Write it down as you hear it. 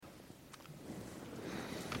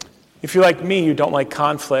If you're like me, you don't like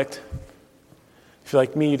conflict. If you're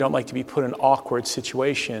like me, you don't like to be put in awkward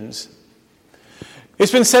situations.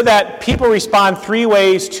 It's been said that people respond 3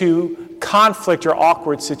 ways to conflict or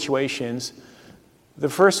awkward situations. The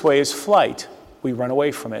first way is flight. We run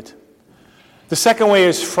away from it. The second way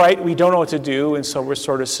is fright. We don't know what to do, and so we're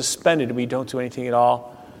sort of suspended. We don't do anything at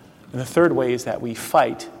all. And the third way is that we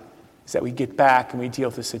fight, is that we get back and we deal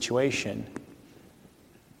with the situation.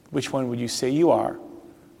 Which one would you say you are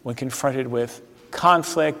when confronted with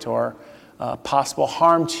conflict or possible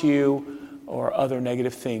harm to you or other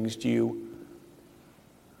negative things? Do you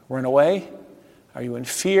run away? Are you in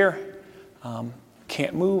fear?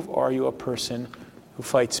 Can't move? Or are you a person who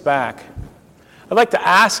fights back? I'd like to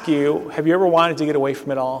ask you, have you ever wanted to get away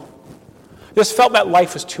from it all? Just felt that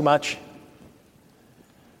life was too much?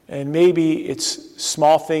 And maybe it's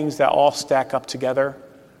small things that all stack up together.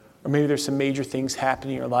 Or maybe there's some major things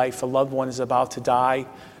happening in your life. A loved one is about to die.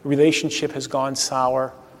 A relationship has gone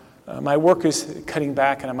sour. My work is cutting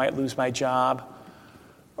back and I might lose my job.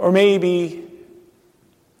 Or maybe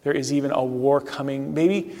there is even a war coming.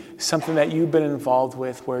 Maybe something that you've been involved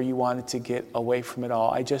with where you wanted to get away from it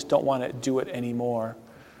all. I just don't want to do it anymore.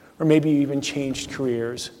 Or maybe you even changed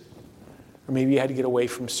careers. Or maybe you had to get away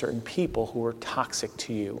from certain people who were toxic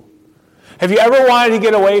to you. Have you ever wanted to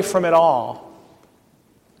get away from it all?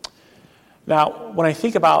 Now, when I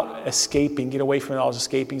think about escaping, get away from it all as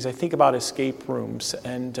escaping, I think about escape rooms.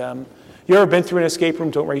 And you ever been through an escape room?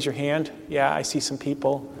 Don't raise your hand. Yeah, I see some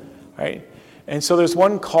people, right? And so there's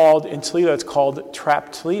one called in Toledo, it's called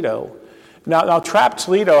Trap Toledo. Now Trap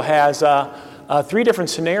Toledo has 3 different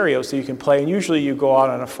scenarios that you can play. And usually you go out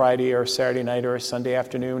on a Friday or a Saturday night or a Sunday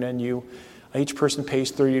afternoon and each person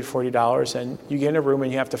pays $30 to $40 and you get in a room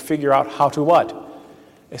and you have to figure out how to what?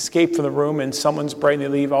 Escape from the room, and someone's bright and they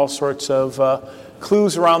leave all sorts of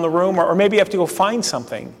clues around the room, or maybe you have to go find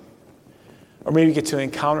something. Or maybe you get to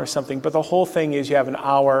encounter something. But the whole thing is you have an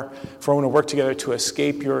hour for everyone to work together to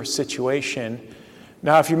escape your situation.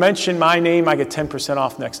 Now, if you mention my name, I get 10%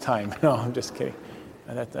 off next time. No, I'm just kidding.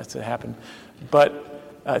 That's what happened.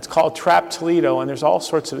 But it's called Trap Toledo, and there's all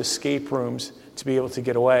sorts of escape rooms to be able to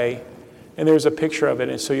get away. And there's a picture of it,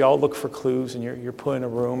 and so you all look for clues, and you're put in a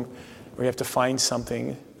room where you have to find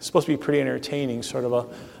something. It's supposed to be pretty entertaining, sort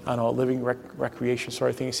of a living recreation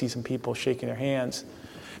sort of thing. You see some people shaking their hands.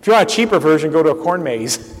 If you want a cheaper version, go to a corn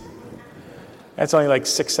maze. That's only like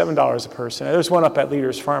 $6, $7 a person. There's one up at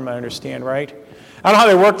Leader's Farm, I understand, right? I don't know how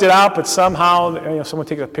they worked it out, but somehow, someone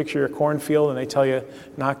takes a picture of your cornfield and they tell you,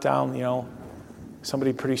 knock down,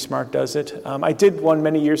 somebody pretty smart does it. I did one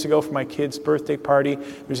many years ago for my kid's birthday party.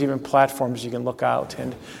 There's even platforms you can look out.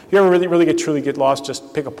 And if you ever really truly get lost,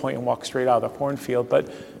 just pick a point and walk straight out of the cornfield.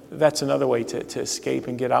 But that's another way to escape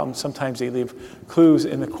and get out. And sometimes they leave clues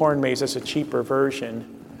in the corn maze. That's a cheaper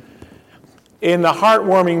version. In the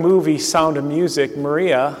heartwarming movie Sound of Music,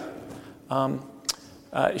 Maria,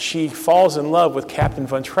 she falls in love with Captain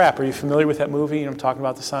Von Trapp. Are you familiar with that movie? I'm talking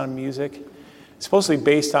about the Sound of Music. It's supposedly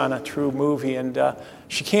based on a true movie, and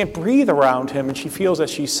she can't breathe around him, and she feels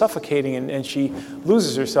that she's suffocating, and she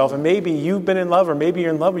loses herself. And maybe you've been in love, or maybe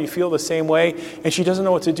you're in love, and you feel the same way, and she doesn't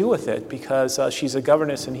know what to do with it because she's a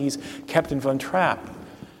governess and he's Captain Von Trapp.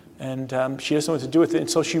 And she doesn't know what to do with it, and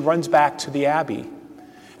so she runs back to the Abbey.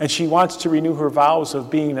 And she wants to renew her vows of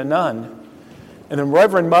being a nun. And the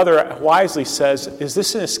Reverend Mother wisely says, is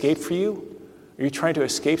this an escape for you? Are you trying to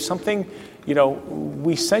escape something?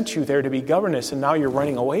 We sent you there to be governess, and now you're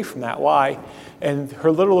running away from that. Why? And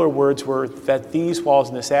her literal words were that these walls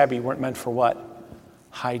in this abbey weren't meant for what?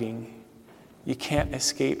 Hiding. You can't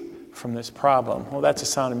escape from this problem. Well, that's The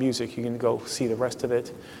Sound of Music. You can go see the rest of it.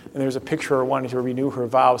 And there's a picture of her wanting to renew her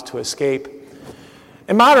vows to escape.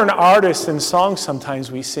 And modern artists and songs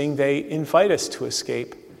sometimes we sing, they invite us to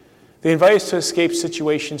escape. They invite us to escape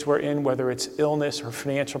situations we're in, whether it's illness or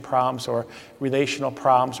financial problems or relational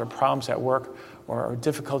problems or problems at work or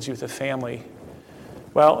difficulty with the family.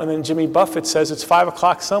 Well, and then Jimmy Buffett says it's 5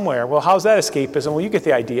 o'clock somewhere. Well, how's that escapism? Well, you get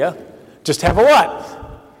the idea. Just have a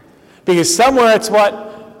what? Because somewhere it's what?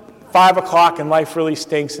 5 o'clock and life really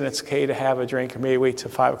stinks and it's okay to have a drink, or maybe wait till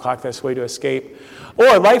 5 o'clock, that's the way to escape.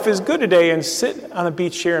 Or life is good today and sit on a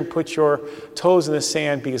beach chair and put your toes in the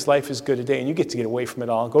sand because life is good today and you get to get away from it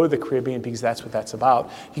all and go to the Caribbean because that's what that's about.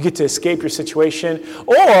 You get to escape your situation.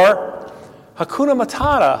 Or Hakuna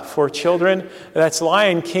Matata for children, that's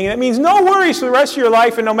Lion King. That means no worries for the rest of your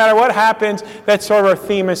life, and no matter what happens, that's sort of our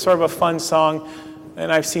theme. It's sort of a fun song. And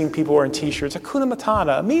I've seen people wearing t-shirts. Hakuna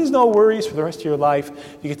Matata. It means no worries for the rest of your life.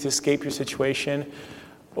 You get to escape your situation.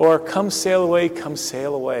 Or come sail away, come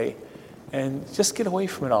sail away. and just get away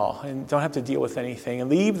from it all and don't have to deal with anything. And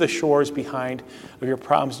leave the shores behind of your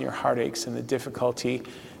problems and your heartaches and the difficulty.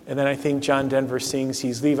 And then I think John Denver sings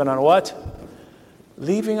he's leaving on what?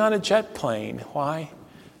 Leaving on a jet plane. Why?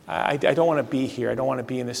 I don't want to be here. I don't want to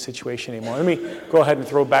be in this situation anymore. Let me go ahead and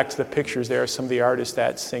throw back to the pictures there, some of the artists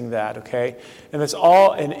that sing that, okay? And it's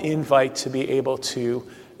all an invite to be able to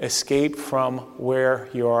escape from where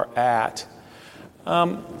you're at.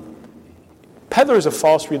 Peddlers of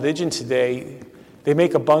false religion today, they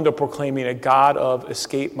make a bundle proclaiming a God of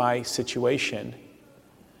escape my situation.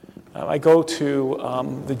 I go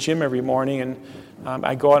to the gym every morning, and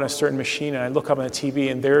I go on a certain machine, and I look up on the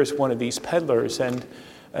TV, and there's one of these peddlers, and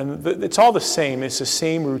it's all the same. It's the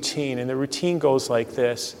same routine, and the routine goes like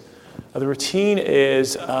this. The routine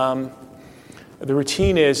is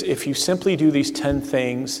if you simply do these 10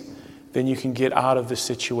 things, then you can get out of the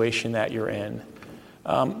situation that you're in.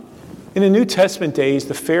 In the New Testament days,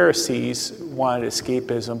 the Pharisees wanted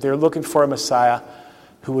escapism. They were looking for a Messiah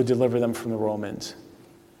who would deliver them from the Romans.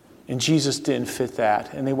 And Jesus didn't fit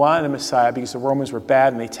that. And they wanted a Messiah because the Romans were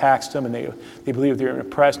bad and they taxed them and they believed they were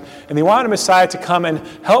oppressed. And they wanted a Messiah to come and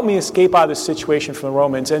help me escape out of this situation from the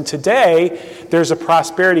Romans. And today, there's a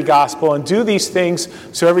prosperity gospel, and do these things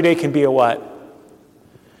so every day can be a what?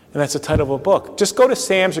 And that's the title of a book. Just go to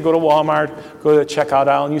Sam's or go to Walmart, go to the checkout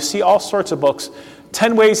aisle, and you see all sorts of books.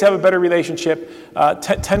 10 ways to have a better relationship,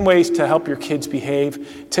 10 ways to help your kids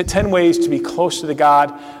behave, 10 ways to be closer to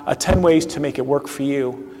God, 10 ways to make it work for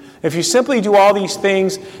you. If you simply do all these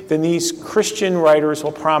things, then these Christian writers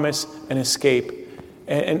will promise an escape.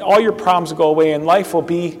 And all your problems will go away, and life will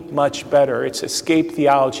be much better. It's escape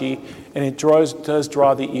theology, and it does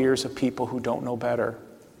draw the ears of people who don't know better.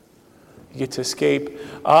 You get to escape.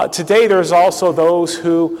 Today, there's also those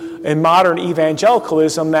who, in modern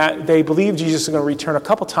evangelicalism, that they believe Jesus is going to return a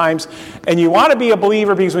couple times. And you want to be a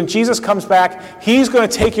believer because when Jesus comes back, he's going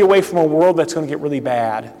to take you away from a world that's going to get really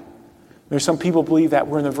bad. There's some people who believe that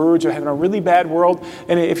we're on the verge of having a really bad world.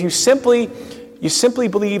 And if you simply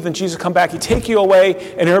believe that Jesus will come back, he'll take you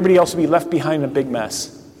away, and everybody else will be left behind in a big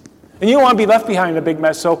mess. And you don't want to be left behind in a big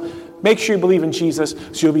mess, so make sure you believe in Jesus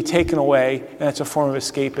so you'll be taken away, and that's a form of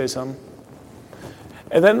escapism.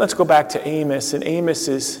 And then let's go back to Amos. And Amos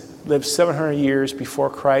lived 700 years before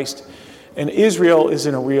Christ. And Israel is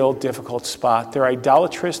in a real difficult spot. They're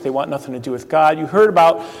idolatrous. They want nothing to do with God. You heard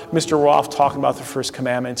about Mr. Rolfe talking about the first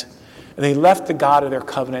commandment. And they left the God of their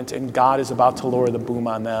covenant, and God is about to lower the boom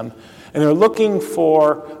on them. And they're looking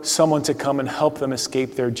for someone to come and help them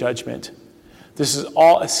escape their judgment. This is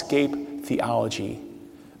all escape theology.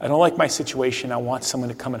 I don't like my situation. I want someone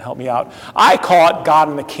to come and help me out. I call it God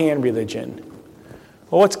in the can religion.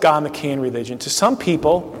 Well, what's God in the can religion? To some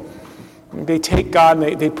people, they take God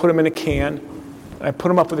and they put him in a can. And I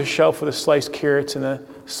put him up with a shelf with the sliced carrots and the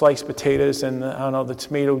sliced potatoes and the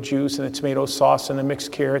tomato juice and the tomato sauce and the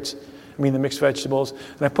mixed the mixed vegetables.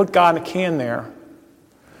 And I put God in a can there.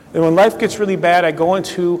 And when life gets really bad, I go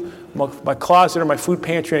into my closet or my food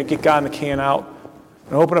pantry and I get God in the can out.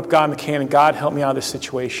 And I open up God in the can, and God, help me out of this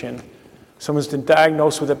situation. Someone's been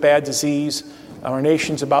diagnosed with a bad disease. Our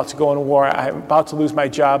nation's about to go into war. I'm about to lose my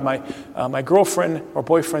job. My girlfriend or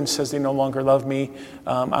boyfriend says they no longer love me.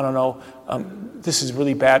 This is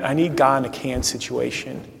really bad. I need God in a can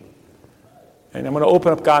situation. And I'm going to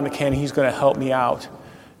open up God in the can, and he's going to help me out.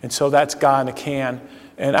 And so that's God in a can.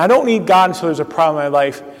 And I don't need God until there's a problem in my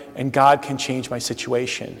life, and God can change my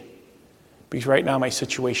situation. Because right now my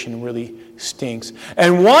situation really stinks.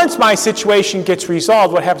 And once my situation gets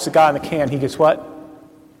resolved, what happens to God in the can? He gets what?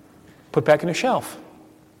 Put back in the shelf.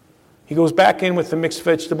 He goes back in with the mixed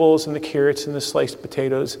vegetables and the carrots and the sliced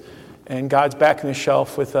potatoes, and God's back in the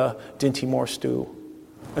shelf with a Dinty Moore stew.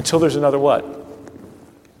 Until there's another what?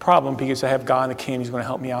 Problem, because I have God in the can, he's going to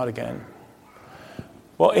help me out again.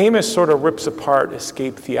 Well, Amos sort of rips apart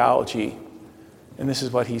escape theology, and this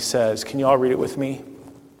is what he says. Can you all read it with me?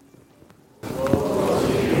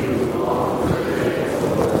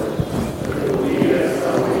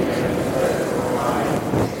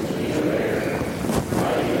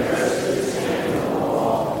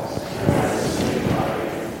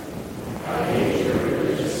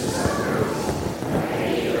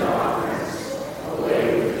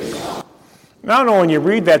 I don't know, when you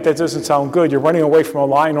read that doesn't sound good. You're running away from a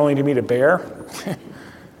lion only to meet a bear.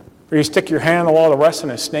 Or you stick your hand on the wall of the rest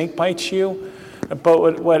and a snake bites you.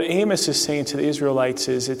 But what Amos is saying to the Israelites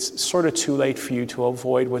is it's sort of too late for you to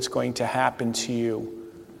avoid what's going to happen to you.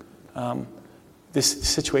 This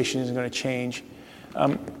situation isn't going to change.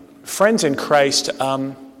 Friends in Christ,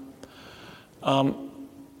 there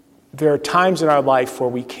are times in our life where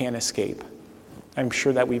we can't escape. I'm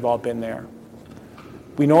sure that we've all been there.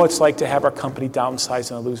 We know what it's like to have our company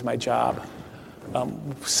downsize and I lose my job.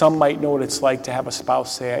 Some might know what it's like to have a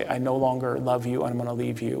spouse say, I no longer love you, I'm going to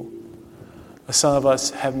leave you. Some of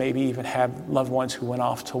us have maybe even had loved ones who went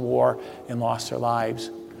off to war and lost their lives.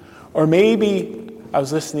 Or maybe I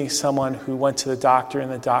was listening to someone who went to the doctor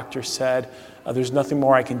and the doctor said, there's nothing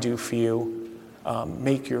more I can do for you.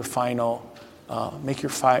 Make your final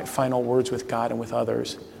words with God and with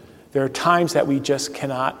others. There are times that we just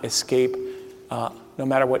cannot escape, no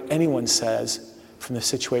matter what anyone says, from the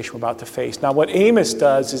situation we're about to face. Now, what Amos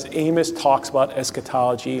does is Amos talks about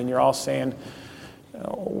eschatology, and you're all saying,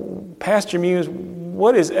 Pastor Mews,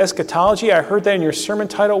 what is eschatology? I heard that in your sermon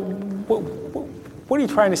title. What are you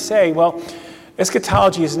trying to say? Well,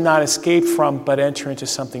 eschatology is not escape from, but enter into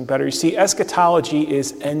something better. You see, eschatology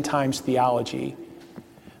is end times theology.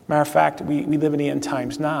 Matter of fact, we live in the end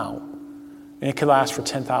times now. And it could last for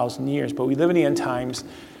 10,000 years, but we live in the end times,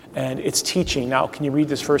 and it's teaching. Now, can you read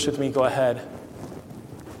this verse with me? Go ahead.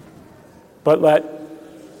 But let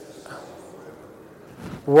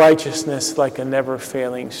righteousness like a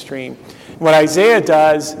never-failing stream. What Isaiah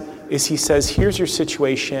does is he says, here's your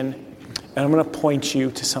situation, and I'm going to point you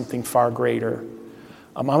to something far greater.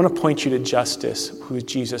 I'm going to point you to justice, who is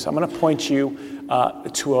Jesus. I'm going to point you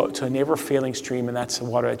to a never-failing stream, and that's the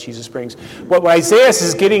water that Jesus brings. What Isaiah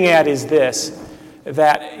is getting at is this,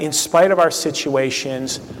 that in spite of our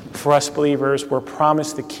situations, for us believers, we're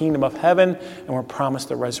promised the kingdom of heaven, and we're promised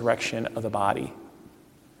the resurrection of the body.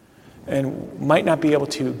 And might not be able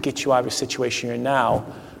to get you out of a situation you're in now,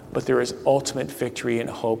 but there is ultimate victory and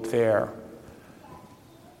hope there.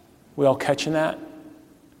 We all catching that?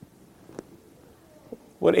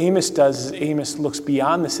 What Amos does is Amos looks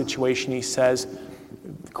beyond the situation. He says,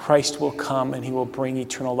 Christ will come and he will bring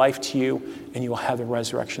eternal life to you, and you will have the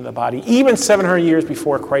resurrection of the body. Even 700 years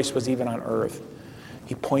before Christ was even on earth,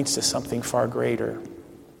 he points to something far greater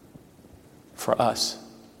for us.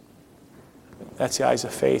 That's the eyes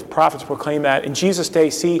of faith. Prophets proclaim that. In Jesus' day,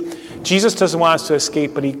 see, Jesus doesn't want us to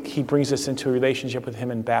escape, but he brings us into a relationship with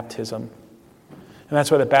him in baptism. And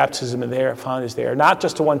that's why the baptism is there. Not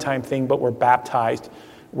just a one-time thing, but we're baptized.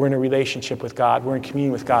 We're in a relationship with God. We're in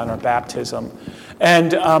communion with God in our baptism.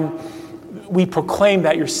 And we proclaim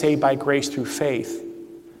that you're saved by grace through faith.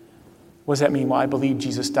 What does that mean? Well, I believe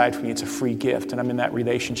Jesus died for me. It's a free gift, and I'm in that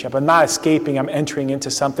relationship. I'm not escaping. I'm entering into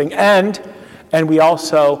something. And we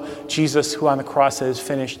also, Jesus, who on the cross says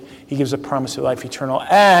finished, he gives a promise of life eternal.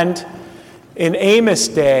 And in Amos'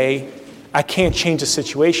 day, I can't change the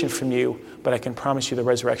situation from you, but I can promise you the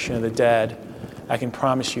resurrection of the dead. I can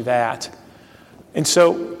promise you that. And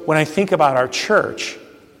so when I think about our church,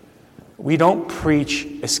 we don't preach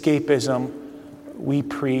escapism. We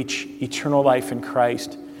preach eternal life in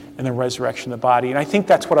Christ and the resurrection of the body. And I think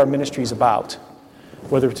that's what our ministry is about.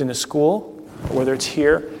 Whether it's in a school, or whether it's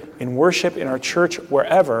here in worship, in our church,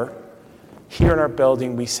 wherever, here in our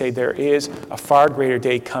building, we say there is a far greater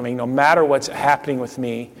day coming. No matter what's happening with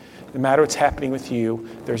me, no matter what's happening with you,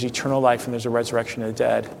 there's eternal life and there's a resurrection of the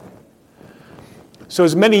dead. So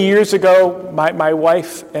as many years ago, my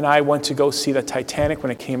wife and I went to go see the Titanic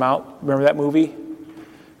when it came out. Remember that movie?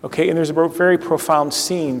 Okay, and there's a very profound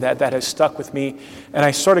scene that has stuck with me. And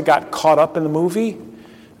I sort of got caught up in the movie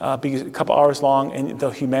because a couple hours long, and the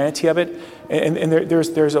humanity of it. And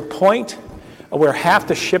there's a point where half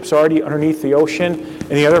the ship's already underneath the ocean,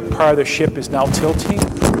 and the other part of the ship is now tilting,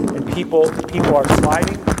 and people are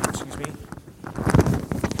sliding. Excuse me.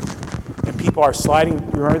 And people are sliding.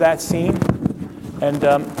 Remember that scene? And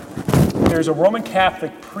there's a Roman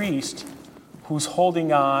Catholic priest who's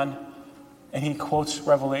holding on, and he quotes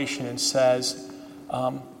Revelation and says,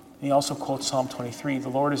 he also quotes Psalm 23, the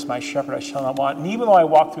Lord is my shepherd, I shall not want. And even though I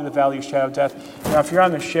walk through the valley of shadow of death, now if you're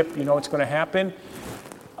on the ship, you know what's going to happen.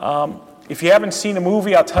 If you haven't seen the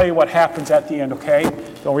movie, I'll tell you what happens at the end, okay?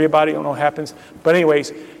 Don't worry about it, you don't know what happens. But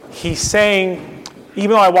anyways, he's saying,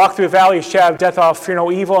 even though I walk through the valley of shadow of death, I'll fear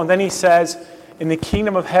no evil. And then he says, in the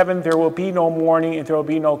kingdom of heaven, there will be no mourning, and there will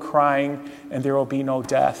be no crying, and there will be no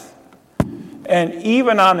death. And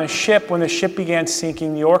even on the ship, when the ship began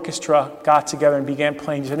sinking, the orchestra got together and began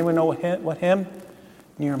playing. Does anyone know what hymn?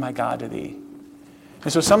 Near my God to thee.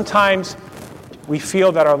 And so sometimes we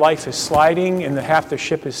feel that our life is sliding and that half the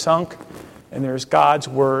ship is sunk, and there's God's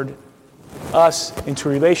word, us into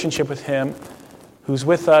a relationship with him, who's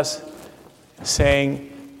with us,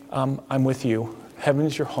 saying, I'm with you. Heaven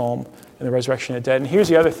is your home, and the resurrection of the dead. And here's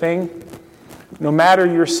the other thing. No matter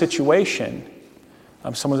your situation,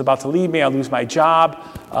 someone's about to leave me, I lose my job,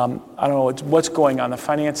 I don't know what's going on, the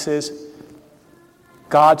finances.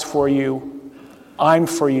 God's for you, I'm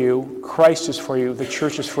for you, Christ is for you, the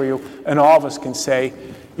church is for you, and all of us can say,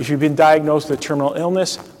 If you've been diagnosed with a terminal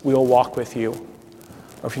illness, we will walk with you.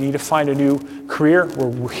 Or if you need to find a new career,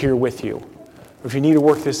 we're here with you. Or if you need to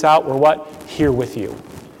work this out, we're what? Here with you.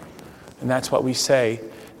 And that's what we say.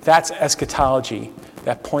 That's eschatology.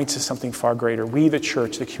 That points to something far greater. We, the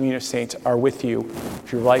church, the community of saints, are with you.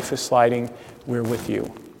 If your life is sliding, we're with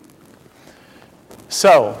you.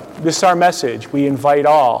 So, this is our message. We invite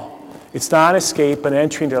all. It's not an escape, but an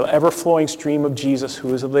entry into the ever-flowing stream of Jesus,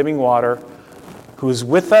 who is the living water, who is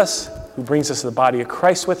with us, who brings us to the body of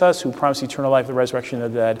Christ with us, who promised eternal life, the resurrection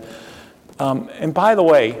of the dead. And by the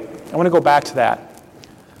way, I want to go back to that.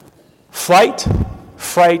 Flight,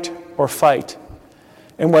 fright, or fight.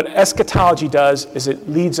 And what eschatology does is it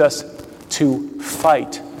leads us to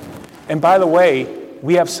fight. And by the way,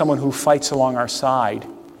 we have someone who fights along our side.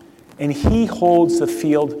 And he holds the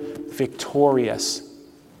field victorious.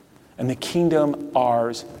 And the kingdom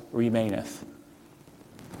ours remaineth.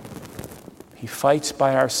 He fights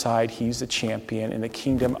by our side. He's the champion. And the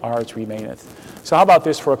kingdom ours remaineth. So how about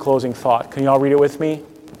this for a closing thought? Can you all read it with me?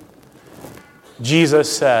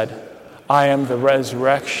 Jesus said, I am the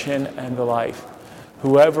resurrection and the life.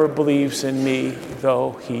 Whoever believes in me,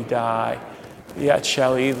 though he die, yet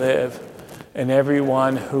shall he live. And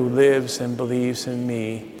everyone who lives and believes in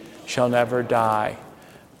me shall never die.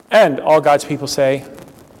 And all God's people say,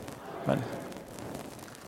 amen.